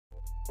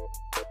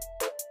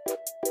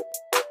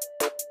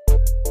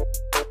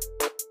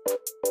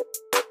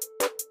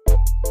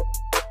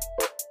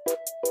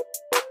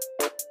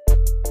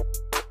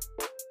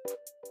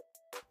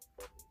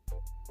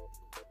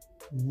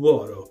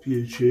What up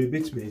YouTube,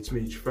 it's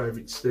me, your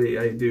favourite Steve.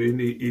 How you doing?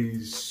 It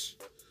is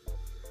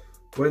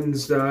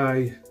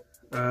Wednesday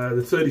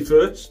the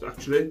 31st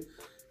actually.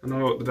 I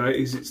know what the date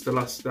is, it's the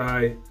last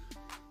day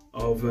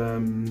of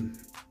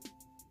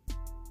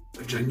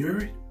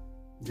January.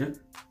 Yeah.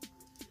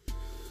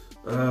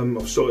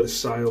 I've started a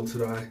sale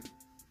today.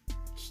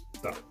 It's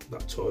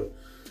that time.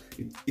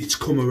 It's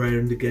come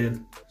around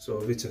again.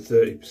 So it's a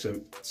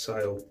 30%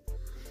 sale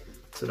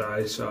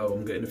today, so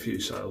I'm getting a few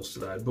sales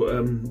today. But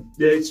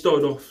yeah, it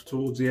started off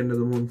towards the end of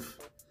the month.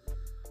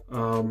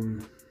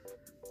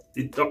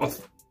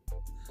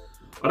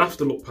 I'd have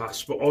to look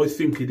past, but I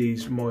think it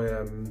is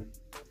my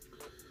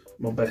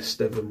my best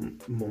ever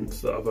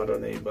month that I've had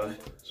on eBay.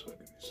 So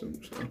give me some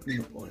in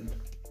the blind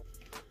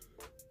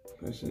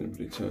in case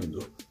anybody turns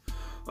up.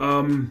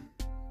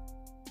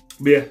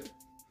 But yeah,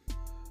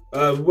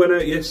 went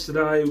out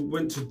yesterday.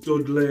 Went to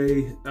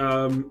Dudley.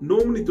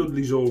 Normally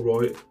Dudley's all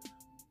right.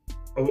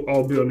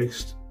 I'll be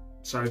honest,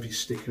 save you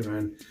sticking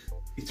around,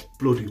 it's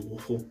bloody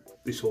awful,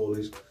 this all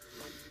is.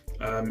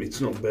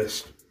 It's not the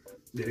best,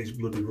 it is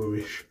bloody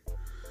rubbish.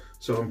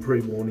 So I'm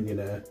pre-warning you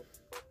now,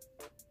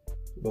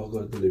 but I've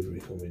got a delivery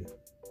coming.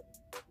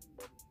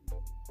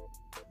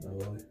 No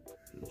way,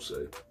 we'll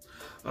see.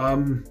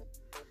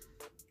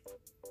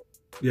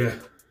 Yeah,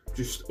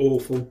 just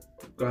awful,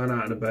 going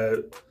out and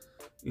about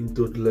in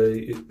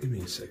Dudley. Give me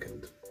a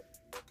second.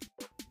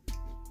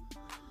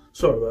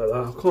 Sorry about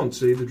that, I can't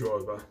see the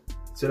driver.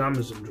 It's an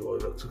Amazon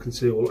driver, so I can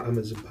see all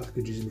Amazon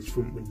packages in his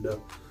front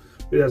window.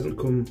 But it hasn't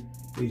come,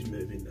 he's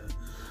moving now.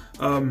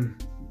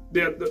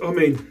 Yeah, I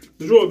mean,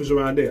 the drivers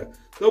around here,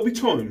 there'll be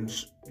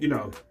times, you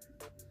know,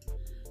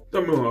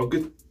 don't get me wrong, I'll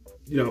get,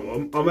 you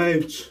know, I'm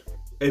out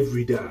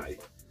every day.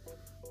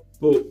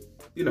 But,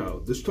 you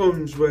know, there's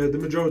times where the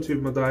majority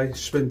of my day is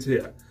spent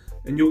here.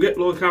 And you'll get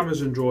like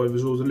Amazon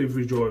drivers or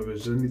delivery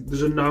drivers, and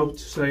there's a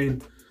note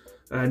saying,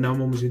 no,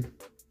 Mum was in.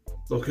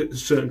 Like at a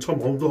certain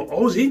time, I'm like, I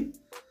was in.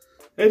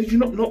 How did you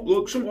not knock?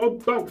 Look, I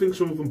don't think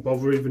some of them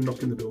bother even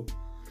knocking the door.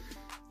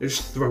 They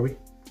just throw it.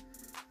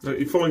 Like,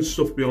 you find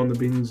stuff behind the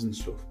bins and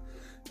stuff.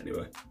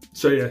 Anyway,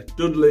 so yeah,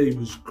 Dudley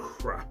was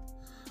crap.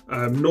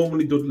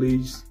 Normally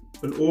Dudley's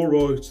an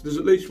alright. There's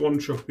at least one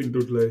shop in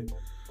Dudley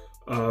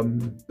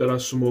that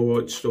has some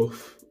alright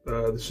stuff.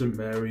 The St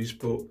Mary's,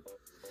 but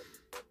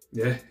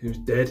yeah, it was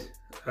dead.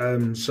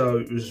 So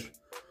it was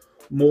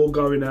more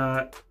going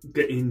out,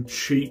 getting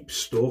cheap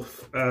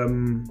stuff.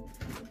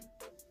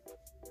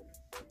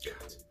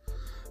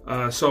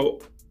 So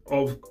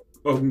I've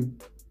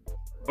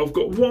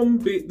got one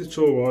bit that's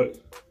alright.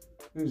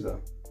 Who's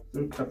that?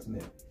 There's a cat in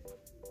here.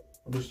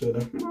 I just heard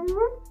them.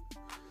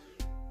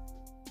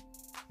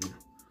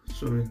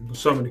 Sorry, there's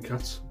so many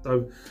cats.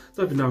 Don't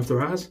even know if there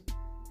has.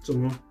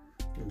 Someone.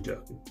 I'm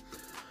joking.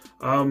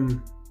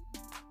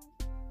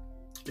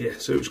 Yeah,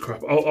 so it was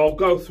crap. I'll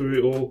go through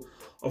it all.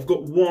 I've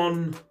got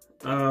one,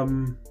 a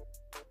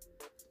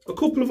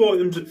couple of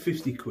items at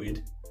 50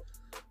 quid.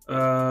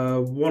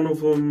 One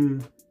of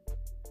them,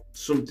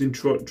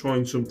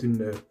 trying something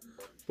new.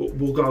 But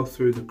we'll go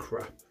through the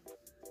crap,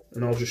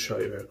 and I'll just show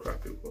you how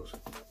crap it was.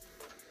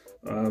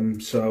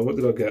 So what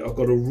did I get? I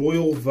got a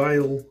Royal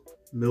Vale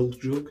milk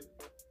jug.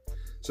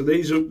 So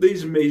these are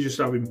me just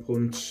having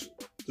punts.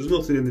 There's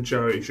nothing in the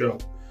charity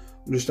shop.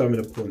 I'm just having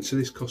a punt. So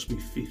this cost me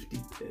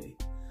 50p.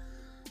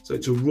 So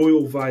it's a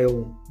Royal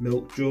Vale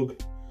milk jug.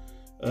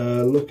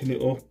 Looking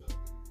it up,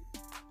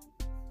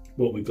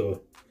 what we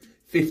got?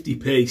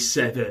 50p,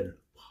 7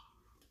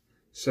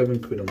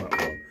 quid on that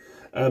one.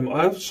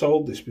 I have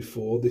sold this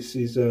before. This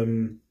is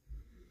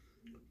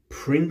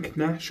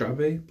Prinknash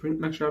Abbey. Don't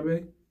know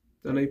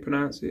how you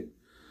pronounce it.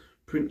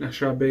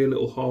 Prinknash Abbey, a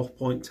little half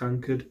pint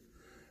tankard.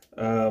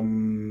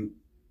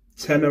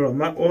 Tenner on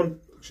that one.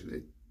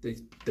 Actually,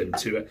 them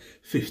two at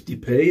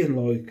 50p and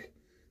like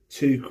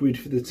 2 quid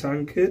for the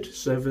tankard.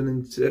 7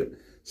 and 10.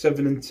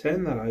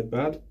 That ain't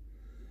bad.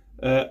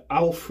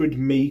 Alfred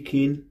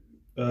Meakin.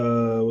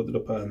 What did I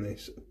pay on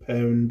this?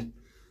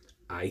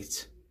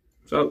 £1.08.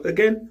 So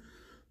again,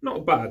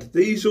 not bad.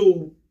 These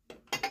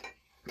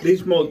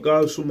might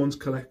go someone's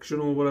collection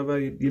or whatever.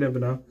 You never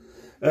know.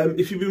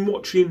 If you've been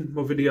watching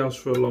my videos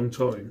for a long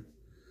time,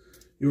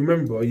 you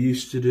remember I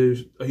used to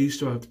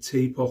have a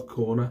teapot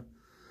corner.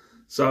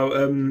 So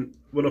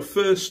when I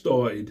first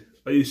started,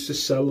 I used to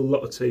sell a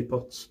lot of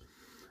teapots.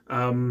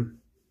 I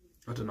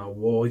don't know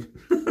why.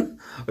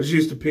 I just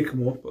used to pick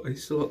them up. I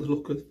used to like the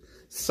look of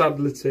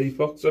Sadler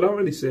teapots. I don't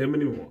really see them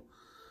anymore.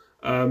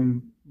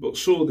 But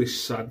saw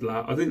this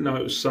Sadler. I didn't know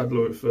it was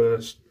Sadler at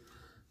first.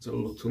 So I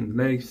looked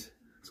underneath.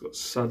 It's got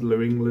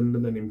Sadler England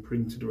and then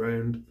imprinted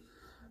around.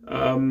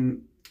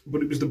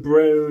 But it was the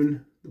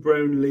brown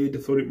lid. I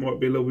thought it might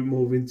be a little bit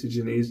more vintage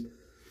than it is.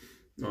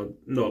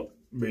 Not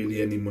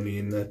really any money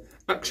in there.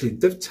 Actually,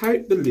 they've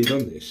taped the lid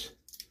on this.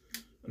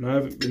 And I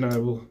haven't been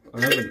able,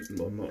 I've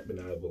not been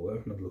able, I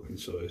haven't had a look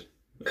inside.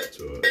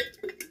 That's alright.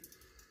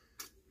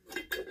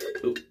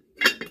 Oh,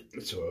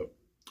 that's alright.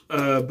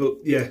 But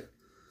yeah,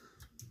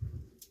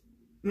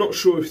 not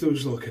sure if there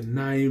was like a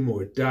name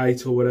or a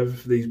date or whatever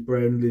for these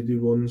brown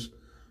lidded ones.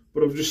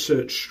 but I've just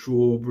searched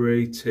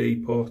strawberry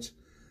teapot.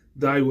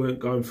 They weren't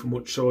going for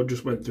much, so I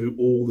just went through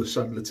all the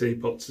Sadler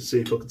teapots to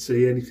see if I could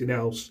see anything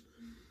else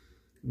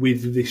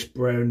with this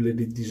brown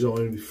lidded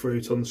design with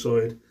fruit on the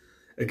side.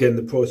 Again,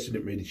 the price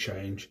didn't really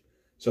change.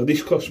 So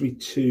this cost me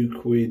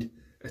 £2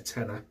 a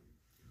tenner.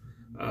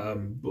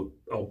 But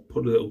I'll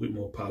put a little bit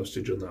more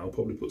postage on that. I'll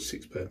probably put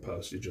 £6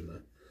 postage on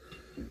there.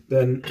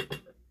 Then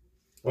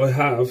I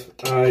have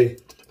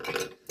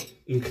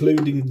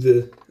including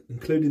the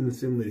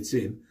thing that it's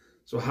in.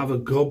 So I have a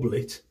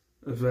goblet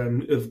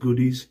of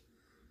goodies,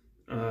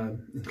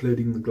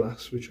 including the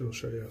glass, which I'll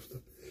show you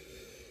after.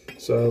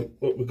 So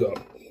what we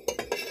got?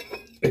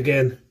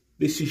 Again,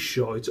 this is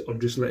shite. I'm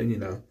just letting you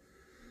know.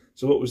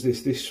 So what was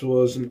this? This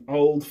was an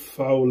Old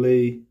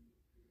Foley,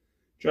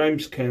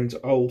 James Kent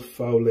Old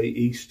Foley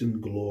Eastern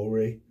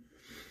Glory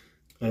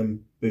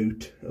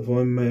boot. Have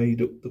I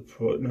made up the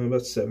price? No,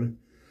 about £7.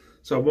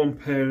 So £1,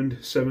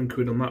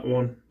 £7 on that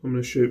one. I'm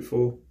going to shoot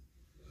for.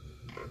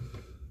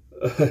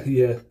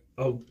 Yeah,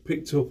 I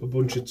picked up a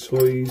bunch of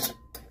toys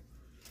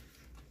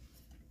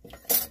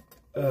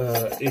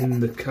in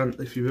the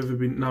if you've ever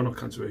been, no, not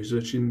Cancer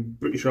Research, in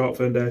British Art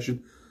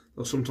Foundation,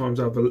 they'll sometimes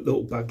have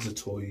little bags of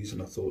toys,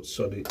 and I thought,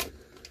 sod it.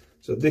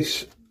 So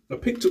this, I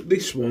picked up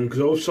this one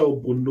because I've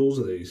sold bundles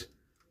of these.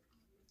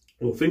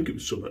 Well, I think it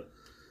was something.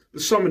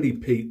 There's so many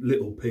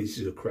little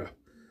pieces of crap.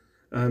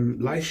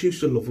 Lace used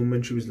to love them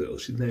when she was little.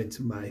 She's now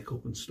into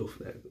makeup and stuff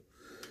now. But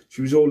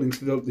she was all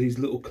into these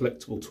little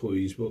collectible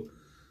toys, but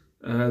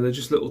they're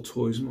just little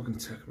toys. I'm not going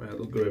to take them out,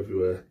 they'll go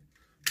everywhere.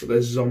 But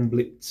there's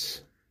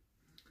Zomblets.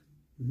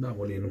 No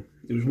money in them.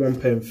 It was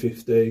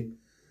 £1.50,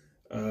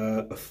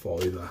 a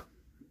 £5.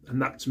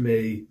 And that's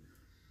me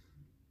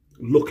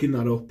looking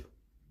that up.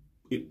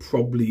 It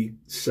probably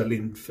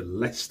selling for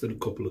less than a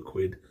couple of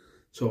quid.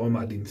 So I'm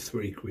adding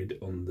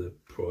 £3 on the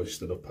price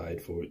that I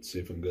paid for it to see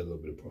if I can get a little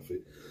bit of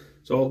profit.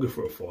 So I'll go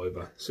for a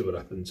 £5, see what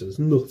happens. There's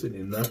nothing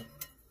in there.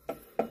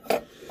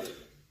 And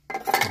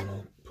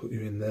I'll put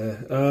you in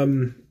there.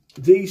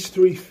 These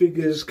 3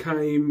 figures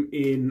came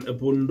in a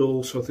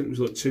bundle, so I think it was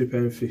like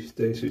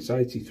 £2.50, so it's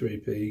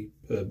 83p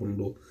per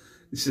bundle.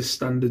 This is a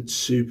standard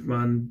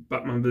Superman,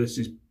 Batman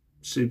versus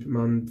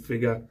Superman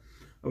figure.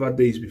 I've had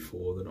these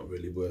before, they're not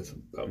really worth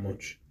that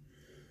much.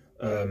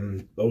 I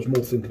was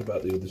more thinking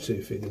about the other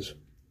 2 figures.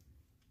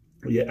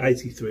 Yeah,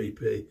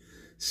 83p,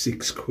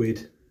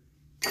 £6.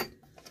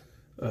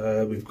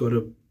 We've got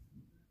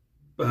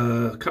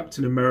a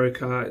Captain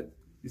America,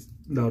 it's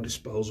now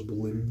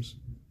disposable limbs.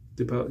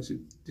 Is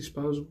it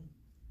disposable?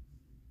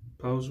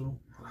 Disposable?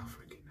 I don't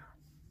freaking know.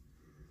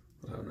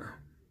 I don't know.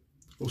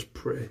 I was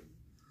pretty.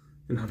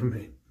 You know what I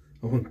mean?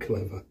 I wasn't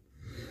clever.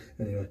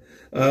 Anyway.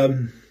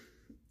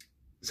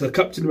 So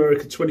Captain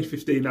America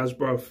 2015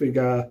 Hasbro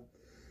figure.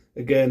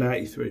 Again,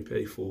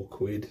 83p,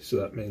 £4. So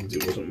that means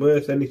it wasn't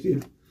worth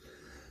anything.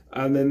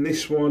 And then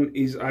this one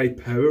is a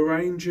Power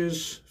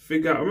Rangers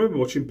figure. I remember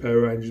watching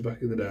Power Rangers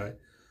back in the day.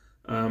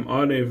 I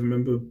don't even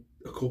remember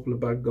a couple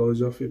of bad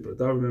guys off it, but I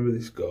don't remember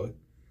this guy.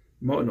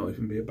 Might not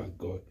even be a bad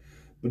guy.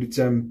 But it's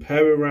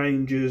Power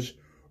Rangers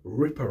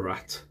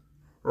Ripper-Rat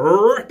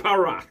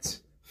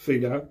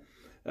figure.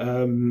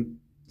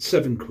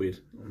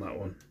 £7 on that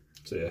one.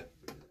 So yeah,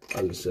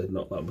 as I said,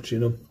 not that much in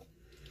them.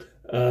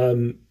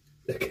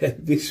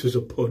 Again, this was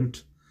a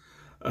punt.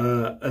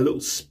 A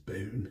little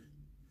spoon.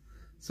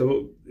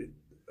 So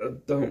I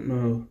don't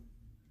know.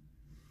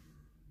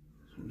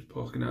 Someone's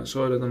parking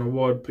outside. I don't know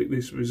why I'd pick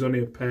this. It was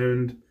only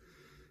 £1.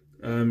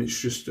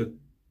 It's just a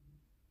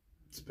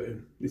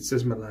spoon. It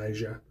says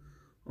Malaysia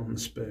on the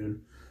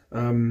spoon.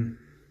 I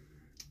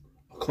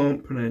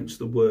can't pronounce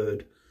the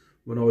word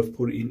when I've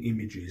put it in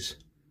images.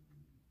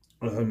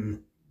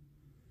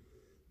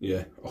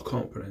 Yeah, I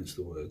can't pronounce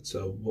the word.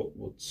 So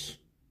what's?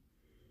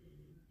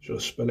 Shall I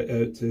spell it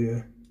out to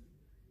you?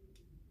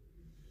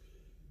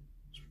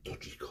 Some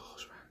dodgy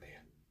cars around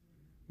here.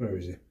 Where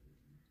is it?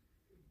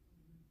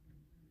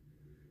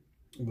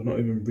 I've not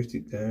even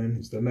written it down.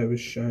 Is there never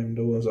shamed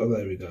or was? Oh,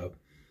 there we go.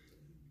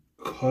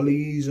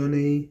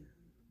 Colizoni,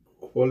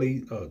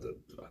 Quali. Oh,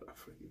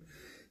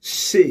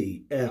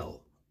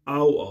 C-L-O-I.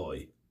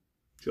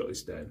 Jot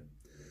this down.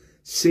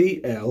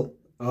 C-L-O-I-S-O-N-N-E.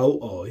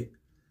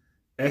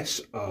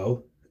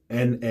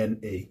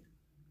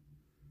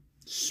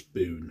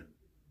 Spoon.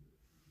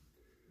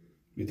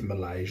 With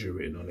Malaysia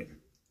written on it.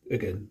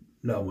 Again,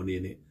 no money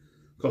in it.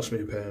 Cost me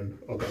 £1.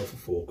 I'll go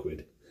for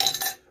 £4.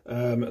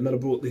 And then I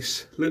bought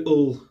this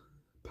little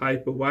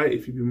paperweight.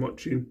 If you've been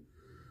watching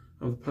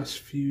over the past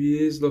few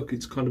years, look,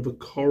 it's kind of a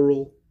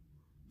coral,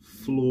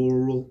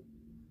 floral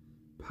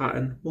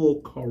pattern.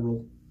 More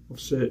coral. I've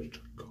searched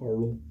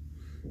coral.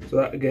 So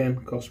that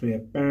again cost me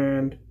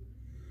 £1.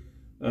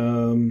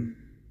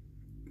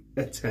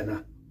 A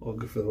tenner. I'll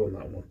go for on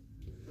that one.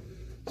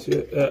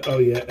 So, oh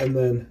yeah, and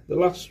then the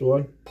last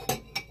one,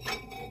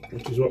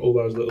 which is what all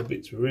those little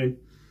bits were in.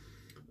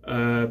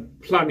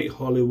 Planet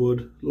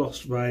Hollywood,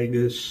 Las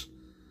Vegas,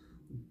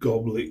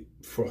 goblet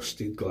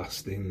frosted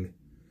glass thing.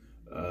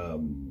 Where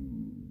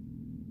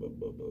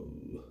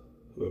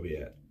are we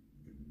at?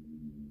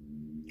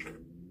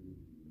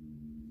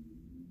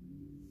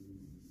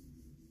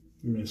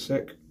 Give me a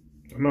sec.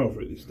 I know I've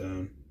written this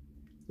down.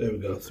 There we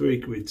go,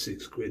 3 quid,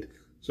 6 quid.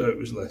 So it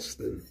was less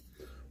than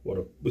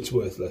what it's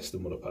worth less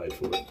than what I paid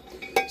for it.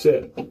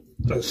 So,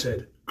 as I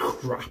said,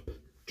 crap.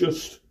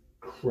 Just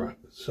crap.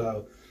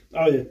 So,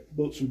 oh yeah,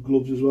 bought some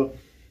gloves as well.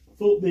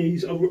 Thought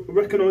these, I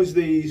recognise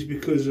these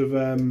because of,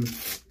 they're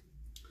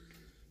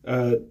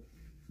a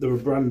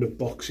brand of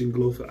boxing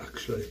glove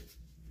actually.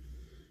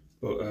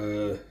 But,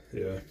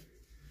 yeah.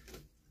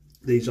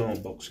 These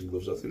aren't boxing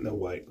gloves, I think they're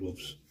weight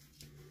gloves.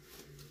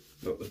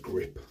 Not the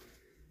grip.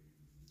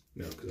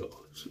 No, because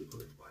so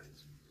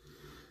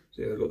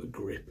yeah, they've got the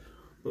grip.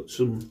 But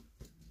some,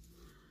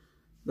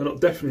 they're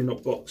not, definitely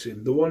not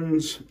boxing. The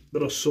ones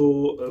that I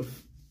saw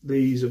of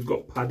these have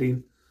got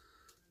padding.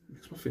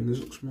 Makes my fingers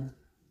look small.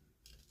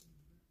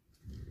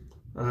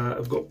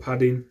 I've got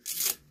padding.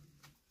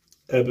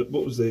 But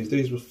what was these?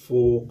 These were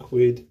 4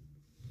 quid.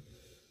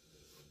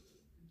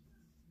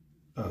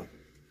 Oh,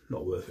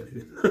 not worth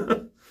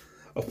anything.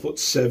 I've put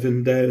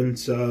 7 down,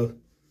 so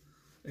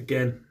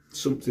again,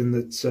 something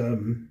that's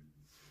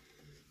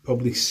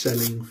probably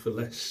selling for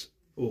less,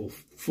 or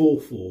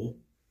for 4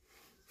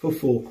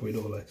 quid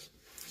or less.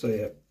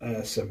 So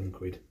yeah, 7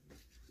 quid.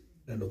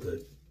 Another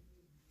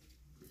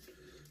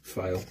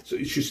fail. So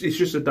it's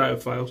just a day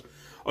of fails.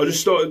 I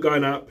just started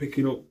going out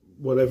picking up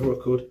whatever I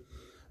could.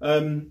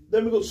 Then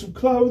we got some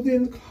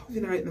clothing. The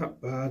clothing ain't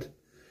that bad.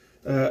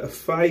 A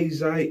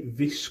Phase 8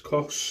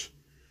 viscose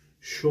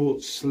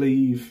short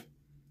sleeve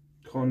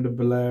kind of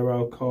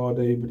bolero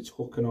cardi, but it's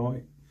hook and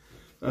eye.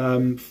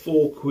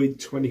 4 quid,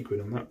 20 quid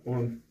on that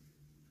one.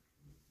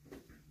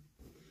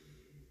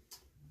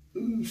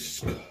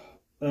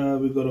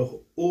 We've got a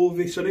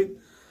Orvis. I think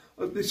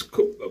I've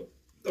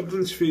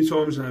done this a few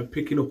times now,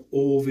 picking up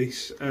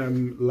Orvis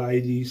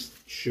ladies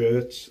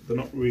shirts. They're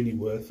not really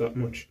worth that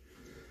much.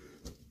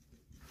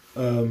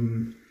 I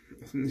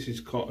think this is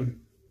cotton.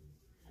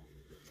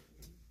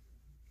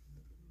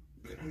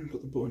 Can I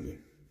put the button in?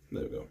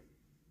 There we go.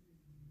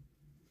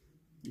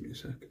 Give me a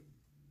sec.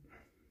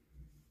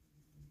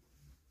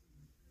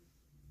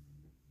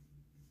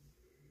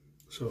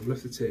 So I've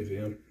left the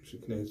TV on, so you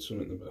can hear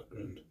something in the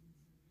background.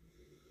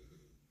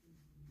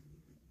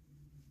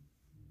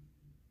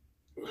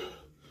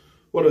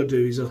 What I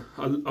do is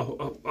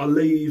I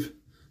leave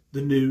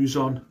the news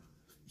on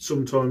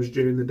sometimes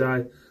during the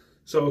day,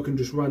 so I can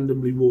just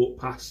randomly walk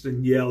past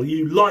and yell,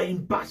 "You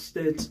lying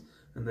bastards!"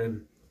 and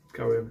then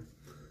carry on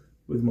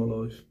with my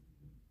life.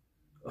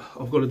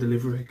 I've got a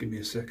delivery, give me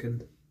a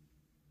second.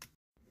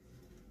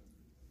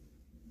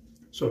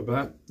 Sorry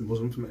about that, it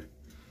wasn't for me.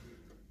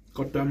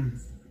 Goddamn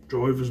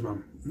drivers,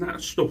 man. And that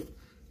stuff,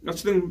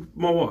 that's the thing with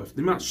my wife,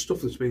 the amount of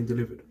stuff that's being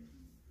delivered.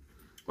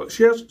 Like,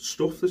 she has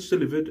stuff that's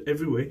delivered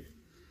every week.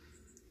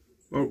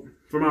 Well,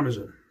 from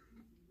Amazon.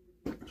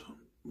 So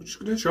we're just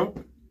going to shop.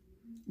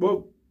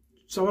 Well,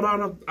 so I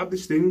don't have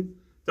this thing.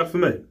 Is that for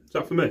me? Is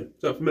that for me?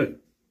 Is that for me?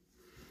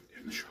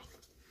 Get in the shop.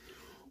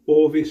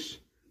 Orvis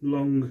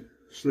long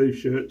sleeve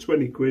shirt,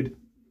 20 quid.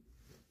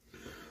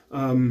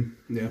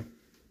 Yeah.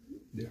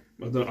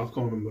 I can't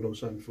remember what I was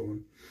saying before.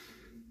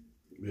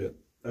 Yeah.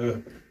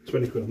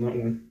 20 quid on that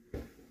one.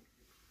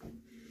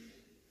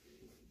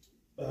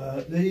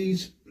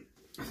 These,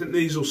 I think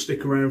these will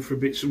stick around for a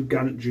bit. Some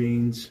Gant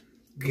jeans.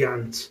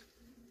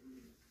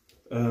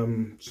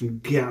 Some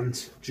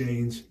Gant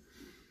jeans.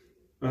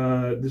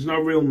 There's no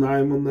real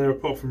name on there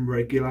apart from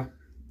regular.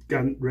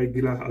 Gant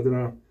regular, I don't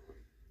know.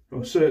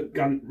 I'll say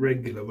Gant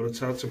regular, but I'd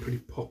say it's a pretty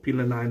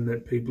popular name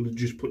that people have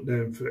just put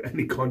down for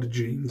any kind of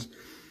jeans.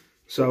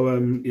 So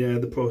yeah,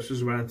 the price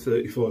was around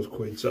 35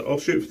 quid. So I'll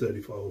shoot for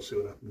 35, we'll see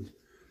what happens.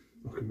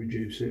 I can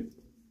reduce it.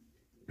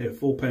 Yeah,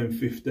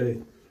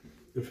 £4.50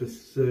 for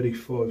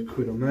 35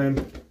 quid on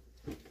them.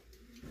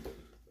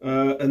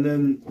 And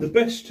then the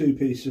best 2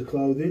 pieces of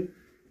clothing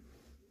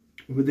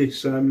with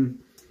this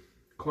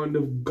kind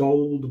of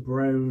gold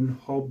brown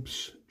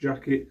Hobbs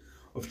jacket.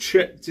 I've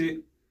checked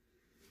it.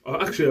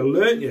 Actually, I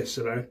learnt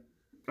yesterday,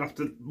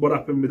 after what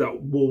happened with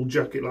that wool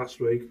jacket last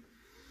week,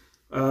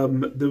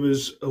 there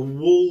was a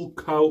wool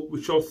coat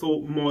which I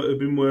thought might have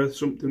been worth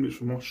something. It's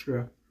from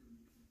Austria,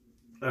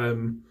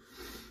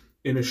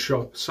 in a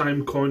shop,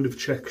 same kind of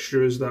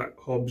texture as that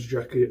Hobbs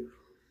jacket.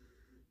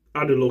 I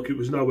had a look, it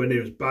was nowhere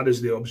near as bad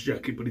as the Hobbs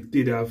jacket, but it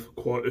did have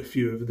quite a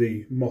few of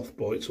the moth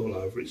bites all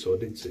over it, so I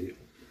did see it.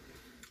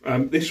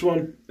 This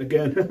one,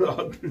 again,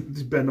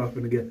 this better not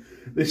happen again.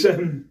 This, I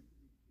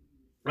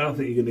don't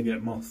think you're going to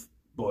get moth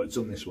bites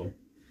on this one.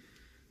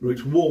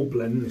 It's wool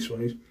blend, this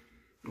one is.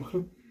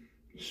 Okay,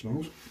 it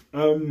smells.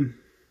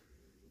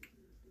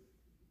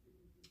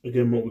 Again,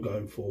 what we're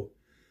going for.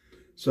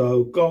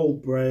 So,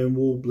 gold brown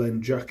wool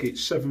blend jacket,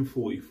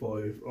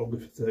 £7.45. I'll go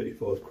for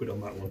 35 quid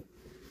on that one.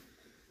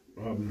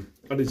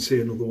 I did see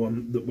another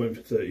one that went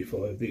for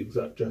 35, the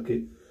exact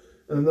jacket.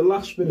 And the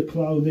last bit of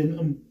clothing,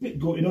 I'm a bit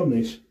gutted on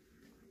this.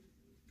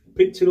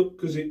 Picked it up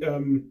because it,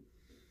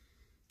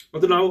 I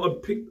don't know, I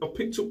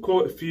picked up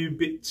quite a few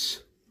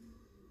bits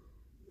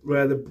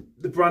where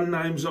the brand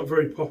name's not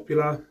very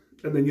popular,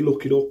 and then you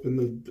look it up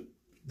and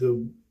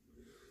the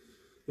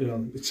you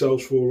know, it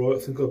sells for all right.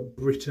 I think like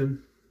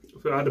Britain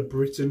I had a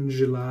Britain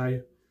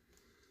Gilet.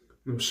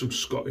 There was some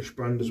Scottish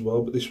brand as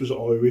well, but this was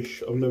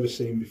Irish. I've never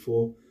seen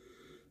before.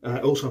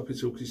 Also I picked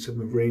it up because it said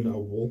merino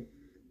wool.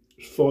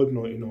 It was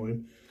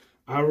 $5.99.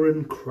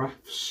 Aaron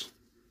Crafts.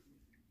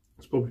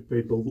 It's probably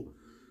people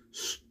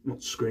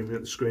not screaming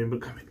at the screen, but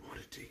going, what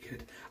a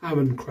dickhead.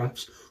 Aaron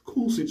Crafts. Of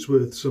course it's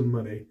worth some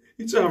money.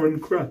 It's Aaron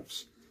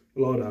Crafts.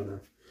 Well, I don't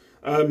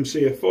know. So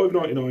yeah,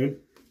 $5.99.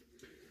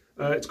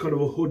 It's kind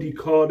of a hoodie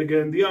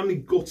cardigan. The only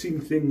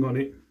gutting thing on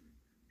it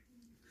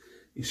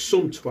is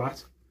some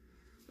twat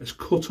has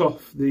cut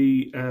off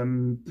the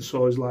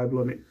size label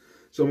on it.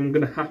 So I'm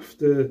going to have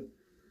to,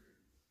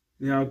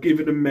 you know, give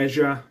it a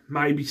measure.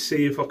 Maybe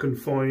see if I can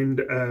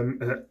find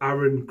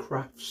Aaron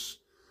Crafts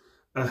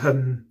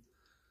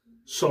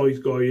size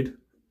guide.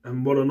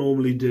 And what I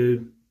normally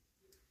do,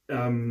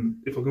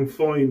 if I can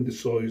find the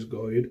size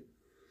guide,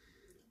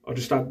 I'll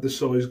just add the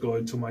size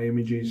guide to my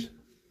images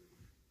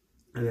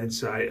and then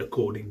say,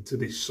 according to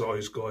this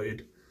size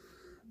guide,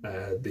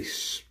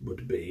 this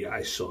would be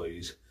a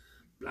size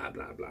blah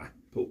blah blah.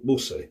 But we'll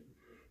see.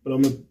 But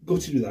I'm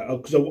going to do that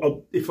because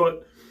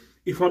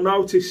if I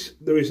notice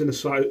there isn't a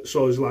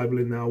size label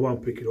in there, I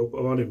won't pick it up.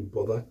 I won't even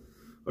bother.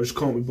 I just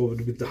can't be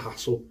bothered with the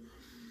hassle.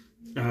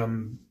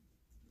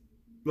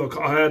 Like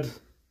I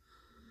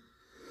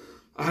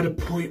had a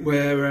point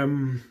where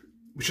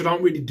which I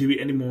don't really do it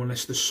anymore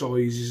unless the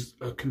sizes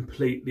are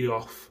completely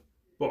off.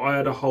 But I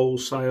had a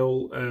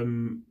wholesale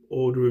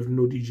order of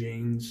nudie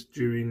jeans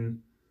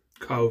during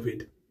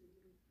COVID,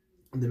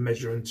 and the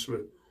measurements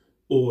were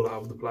all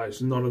over the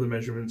place. None of the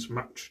measurements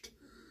matched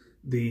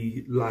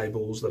the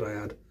labels that I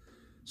had.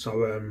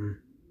 So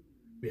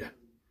yeah.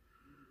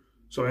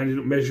 So I ended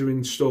up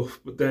measuring stuff,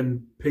 but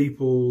then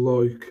people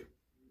like,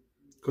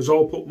 because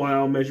I'll put my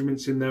own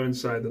measurements in there and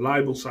say the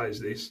label says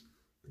this,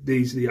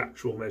 these are the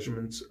actual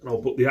measurements, and I'll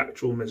put the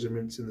actual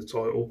measurements in the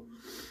title.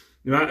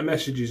 The amount of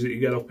messages that you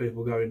get off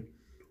people going,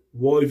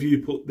 why have you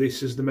put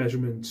this as the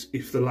measurements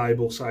if the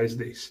label says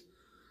this?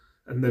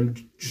 And then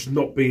just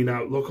not being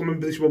out. Like I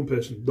remember this one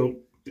person,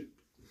 you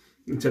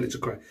can tell it's a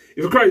crazy.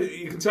 If a crazy,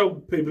 you can tell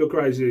people are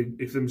crazy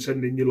if they're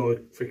sending you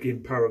like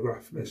freaking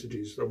paragraph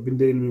messages. I've been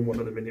dealing with one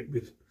at the minute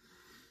with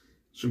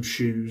some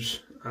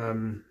shoes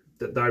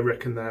that they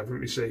reckon they haven't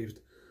received.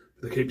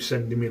 They keep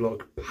sending me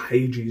like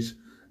pages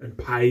and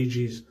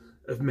pages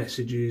of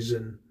messages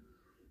and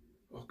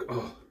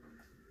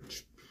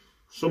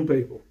some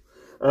people.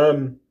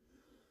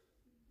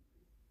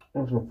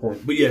 What's my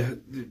point? But yeah,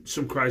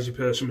 some crazy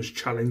person was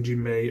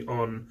challenging me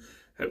on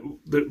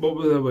what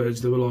were their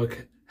words? They were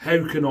like,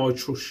 how can I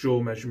trust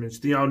your measurements?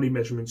 The only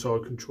measurements I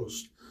can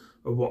trust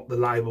are what the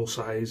label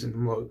says. And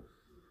I'm like,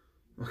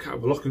 okay,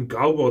 well, I can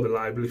go by the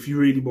label if you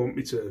really want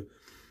me to.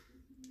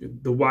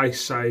 The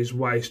waist says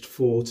waist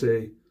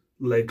 40,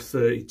 leg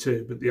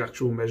 32, but the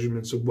actual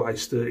measurements are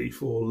waist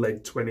 34,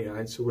 leg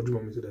 28. So what do you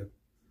want me to do?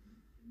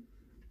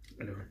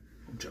 Anyway,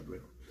 I'm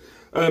jabbering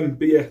on.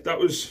 But yeah, that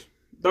was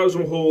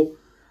my haul.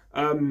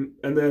 And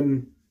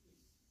then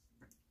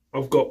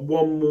I've got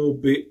one more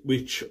bit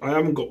which I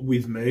haven't got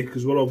with me,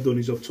 because what I've done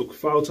is I've took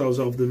photos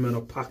of them and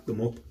I've packed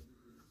them up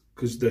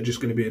because they're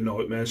just going to be a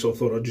nightmare. So I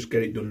thought I'd just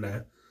get it done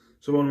now.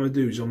 So what I'm going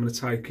to do is I'm going to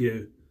take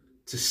you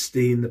to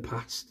Stee in the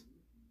Past.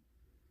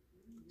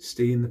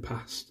 Stee in the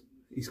Past.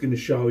 He's going to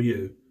show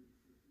you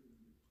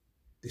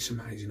this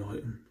amazing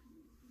item.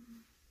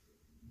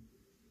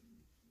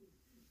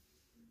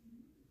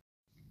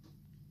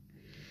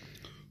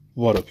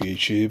 What up,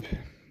 YouTube?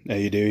 How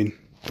you doing?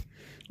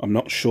 I'm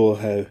not sure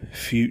how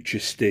future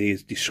Stee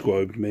has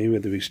described me,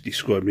 whether he's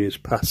described me as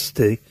past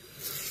Stee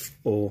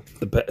or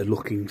the better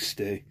looking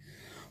Stee.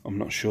 I'm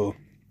not sure.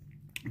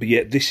 But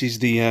yeah, this is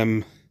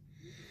the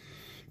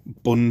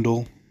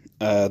bundle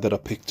that I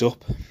picked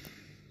up.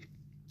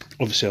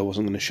 Obviously I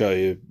wasn't going to show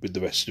you with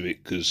the rest of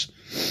it because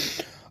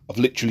I've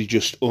literally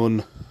just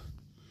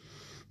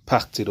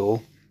unpacked it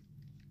all,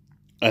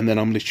 and then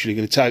I'm literally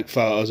going to take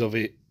photos of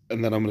it,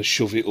 and then I'm going to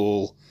shove it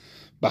all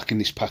back in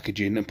this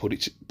packaging and put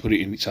it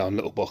in its own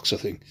little box, I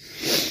think.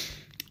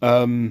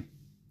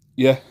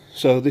 Yeah,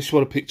 so this is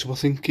what I picked up. I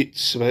think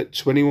it's about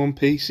 21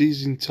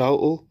 pieces in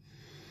total.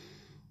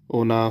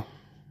 Or no,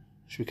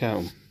 should we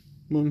count them?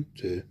 1,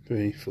 2,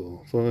 3,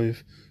 4,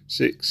 5,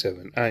 6,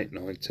 7, 8,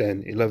 9,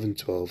 10, 11,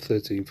 12,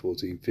 13,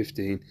 14,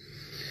 15,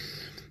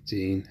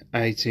 16,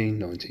 18,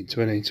 19,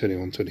 20,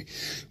 21, 20.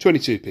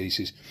 22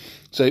 pieces.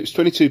 So it was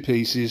 22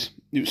 pieces.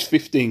 It was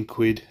 15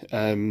 quid.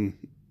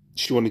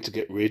 She wanted to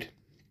get rid.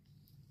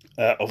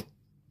 I've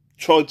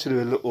tried to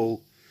do a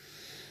little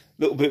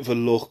bit of a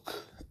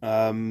look.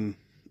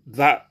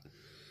 That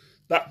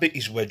bit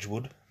is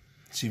Wedgewood.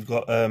 So you've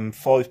got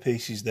 5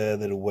 pieces there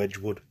that are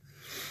Wedgewood.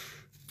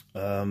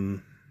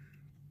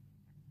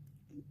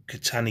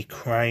 Catani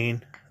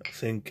Crane, I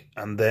think,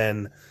 and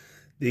then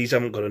these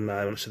haven't got a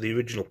name, so the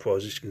original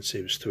price, as you can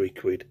see, was 3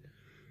 quid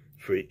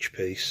for each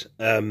piece.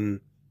 Oh,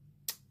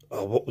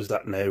 what was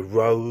that now?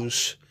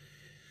 Rose,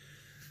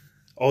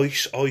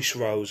 ice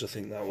rose, I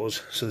think that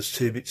was. So there's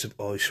 2 bits of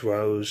ice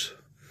rose.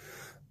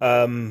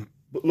 But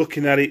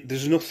looking at it,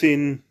 there's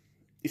nothing.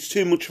 It's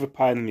too much of a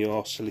pain in the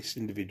arse to list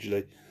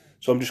individually.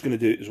 So I'm just going to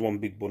do it as one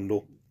big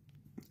bundle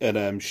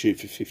and shoot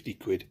for 50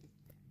 quid.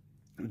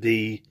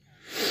 The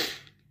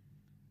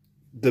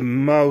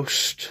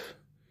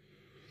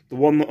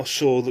one that I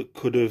saw that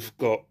could have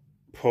got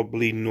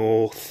probably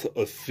north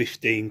of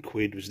 15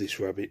 quid was this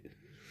rabbit,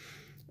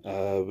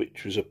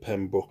 which was a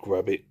Pembroke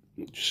rabbit,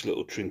 just a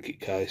little trinket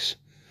case.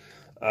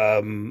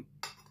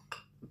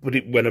 But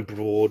it went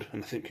abroad,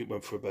 and I think it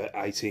went for about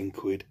 18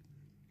 quid.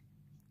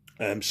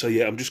 So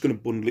yeah, I'm just going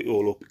to bundle it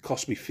all up. It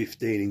cost me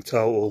 15 in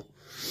total,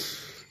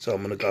 so I'm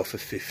going to go for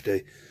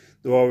 50.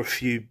 There are a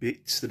few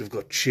bits that have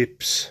got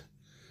chips,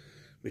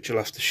 which I'll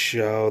have to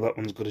show. That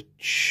one's got a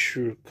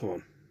come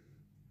on,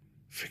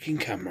 freaking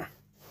camera!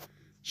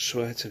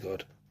 Swear to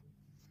God,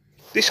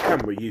 this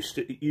camera used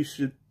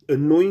to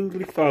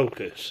annoyingly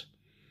focus,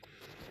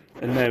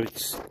 and now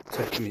it's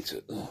taking me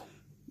to. Oh,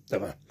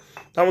 don't know.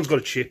 That one's got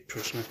a chip,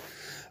 trust me.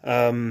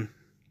 And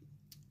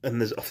I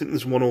think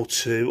there's one or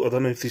two. I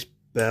don't know if this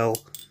bell,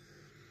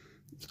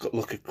 it's got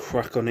like a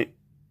crack on it,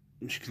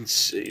 as you can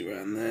see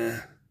around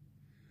there.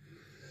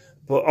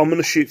 But I'm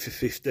gonna shoot for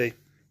 50.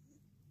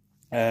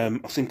 I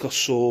think I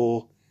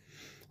saw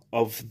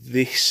of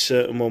this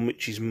certain one,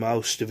 which is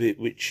most of it,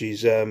 which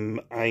is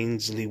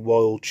Aynsley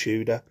Wild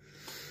Tudor.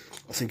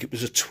 I think it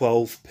was a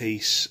 12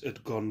 piece,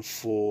 had gone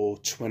for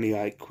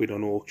 28 quid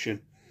on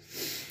auction.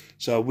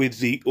 So with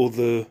the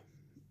other,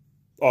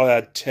 I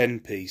had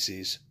 10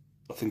 pieces.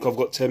 I think I've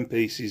got 10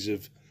 pieces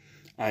of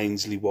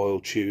Aynsley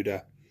Wild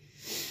Tudor.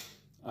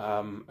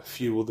 A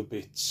few other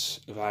bits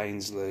of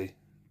Aynsley.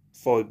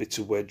 5 bits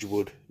of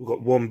Wedgewood. We've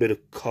got 1 bit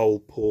of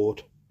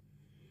Coalport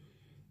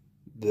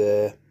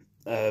there.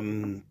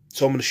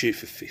 So I'm going to shoot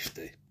for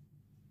 50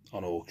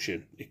 on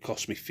auction. It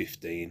cost me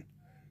 15.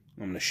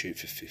 I'm going to shoot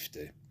for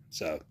 50.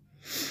 So,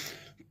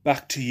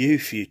 back to you,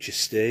 future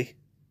Steve.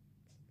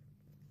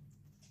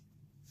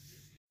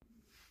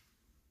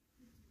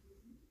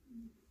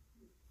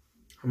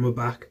 And we're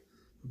back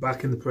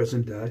in the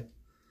present day.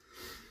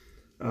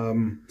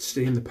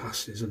 Steve in the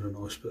past isn't a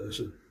nice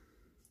person.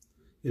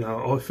 You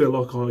know, I feel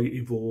like I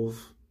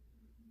evolve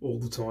all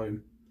the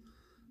time,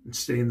 and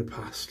Steve in the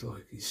past,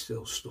 like, he's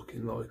still stuck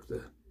in like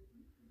the,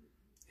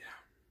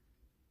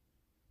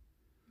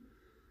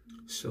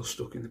 still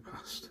stuck in the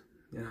past.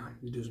 You know,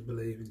 he doesn't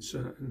believe in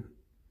certain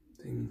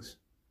things.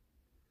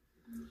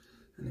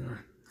 Anyway,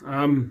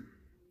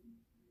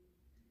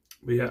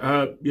 but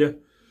yeah.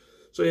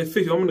 So yeah,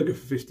 I'm gonna go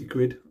for 50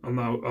 quid on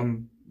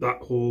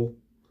that haul.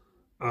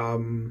 I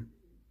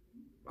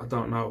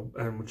don't know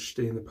how much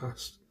Steve in the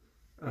past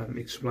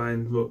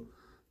explained, but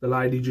the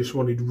lady just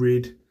wanted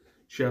rid.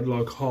 She had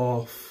like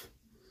half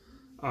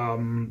a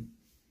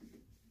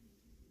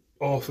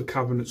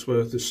cabinet's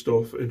worth of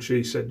stuff, and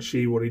she said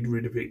she wanted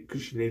rid of it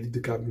because she needed the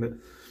cabinet.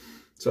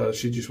 So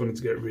she just wanted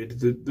to get rid. I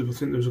think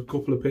there was a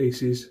couple of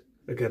pieces.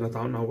 Again, I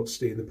don't know what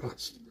Steve in the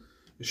past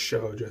has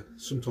showed you.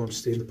 Sometimes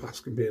Steve in the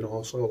past can be an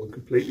arsehole and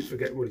completely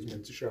forget what he's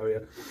meant to show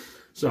you.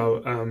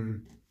 So,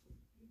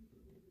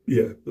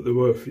 yeah, but there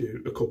were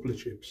a couple of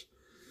chips.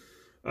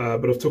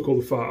 But I've took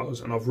all the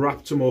photos and I've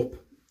wrapped them up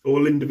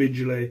all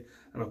individually,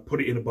 and I've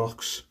put it in a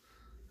box,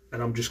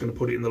 and I'm just going to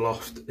put it in the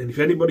loft. And if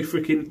anybody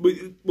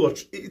freaking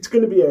watch, it's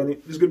going to be on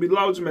it. There's going to be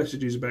loads of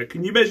messages about,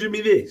 can you measure me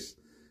this?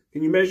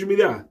 Can you measure me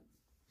that?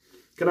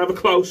 Can I have a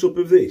close-up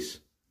of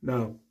this?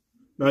 No.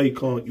 No, you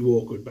can't, you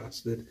awkward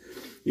bastard.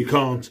 You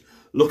can't.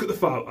 Look at the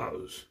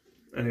photos.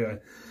 Anyway,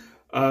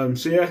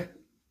 so yeah,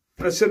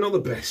 I'd say not the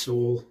best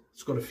haul.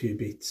 It's got a few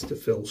bits to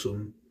fill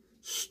some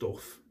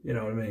stuff, you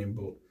know what I mean?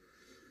 But,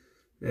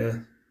 yeah,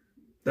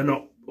 they're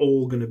not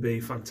all going to be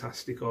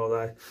fantastic, are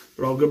they?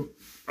 But I've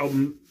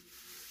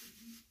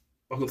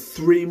got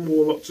 3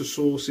 more lots of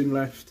sourcing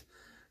left,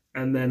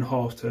 and then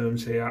half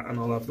terms here, and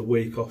I'll have the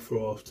week off for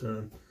half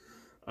term.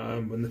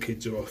 When the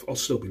kids are off, I'll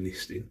still be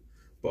listing,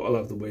 but I'll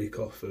have the week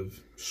off of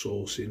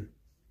sourcing,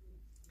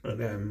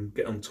 and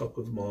get on top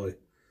of my.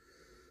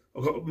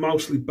 I've got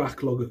mostly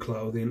backlog of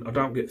clothing. I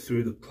don't get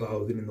through the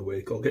clothing in the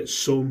week. I'll get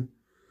some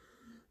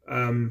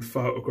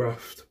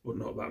photographed, but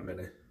not that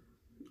many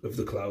of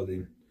the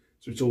clothing.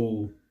 So it's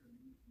all.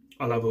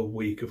 I'll have a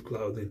week of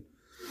clothing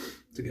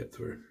to get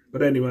through.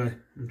 But anyway,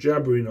 I'm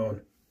jabbering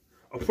on.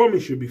 I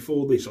promise you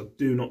before this, I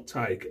do not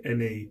take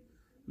any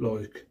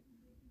like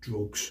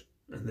drugs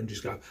and then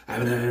just go. I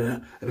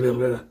don't.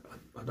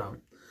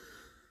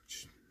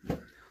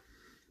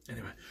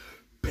 Anyway,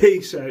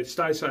 peace out.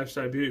 Stay safe.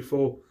 Stay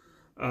beautiful.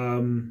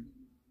 And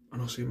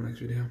I'll see you in my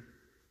next video.